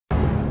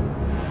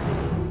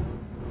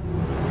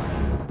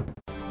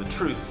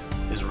truth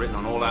is written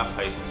on all our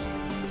faces.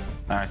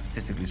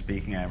 Statistically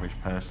speaking, average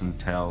person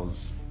tells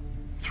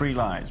 3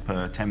 lies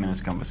per 10 minutes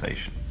of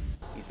conversation.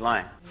 He's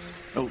lying.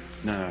 Oh,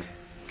 no.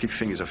 Keep your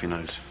fingers off your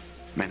nose.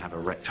 Men have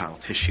erectile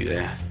tissue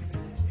there.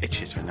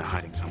 Itches when they're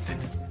hiding something.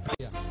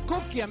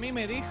 Coqui a mí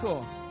me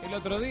dijo el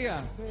otro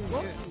día.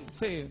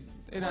 Sí,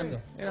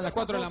 eran las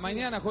 4 de la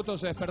mañana, justo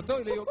se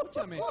despertó y le digo,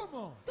 escúchame.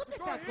 ¿Cómo? ¿Dónde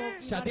está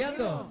Coqui?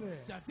 ¿Chateando?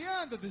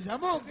 Chateando, te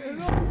llamó.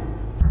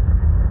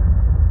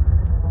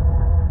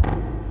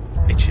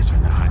 Itches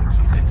when they're hiding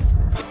something.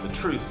 The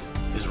truth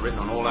is written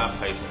on all our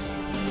faces.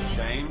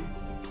 Shame,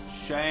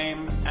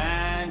 shame,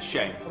 and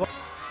shame.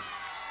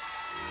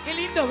 ¡Qué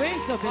lindo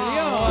beso te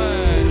dio!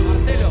 Bueno,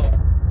 Marcelo.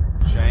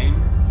 Shame,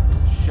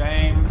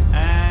 shame,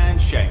 and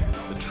shame.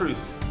 The truth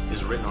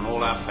is written on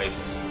all our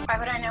faces. Why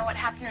would I know what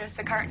happened to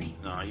Mr. Courtney?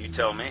 No, you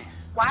tell me.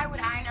 Why would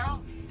I know?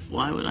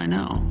 Why would I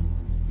know?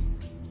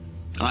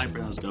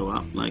 Eyebrows go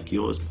up like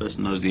yours.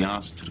 Person knows the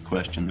answer to the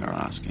question they're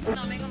asking. No,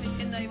 vengo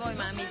diciendo ahí voy,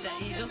 mamita,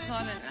 y yo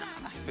sola.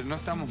 Pero no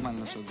estamos mal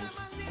nosotros.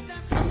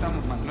 No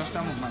estamos mal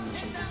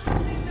nosotros.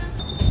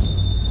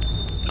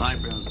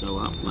 Eyebrows go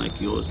up like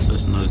yours.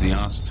 Person knows the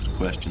answer to the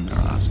question they're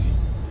asking.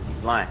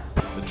 He's lying.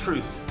 The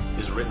truth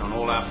is written on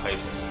all our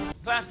faces.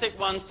 Classic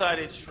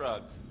one-sided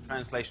shrug.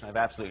 Translation, I have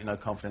absolutely no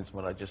confidence in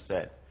what I just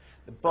said.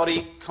 The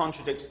body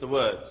contradicts the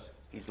words.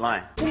 He's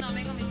lying. No,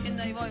 vengo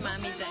diciendo ahí voy,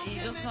 mamita, y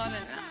yo sola.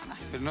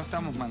 Pero no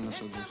estamos mal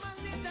nosotros.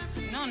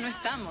 No, no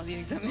estamos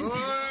directamente.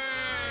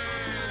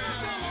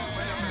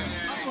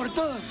 Por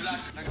todo.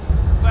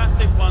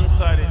 Classic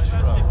one-sided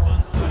shrug.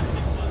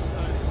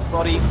 The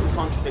body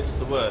contradicts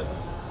the words.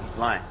 He's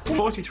lying.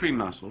 43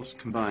 muscles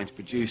combine to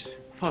produce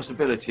a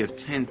possibility of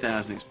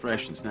 10,000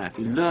 expressions. Now, if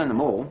you learn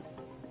them all,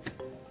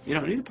 you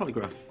don't need a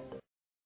polygraph.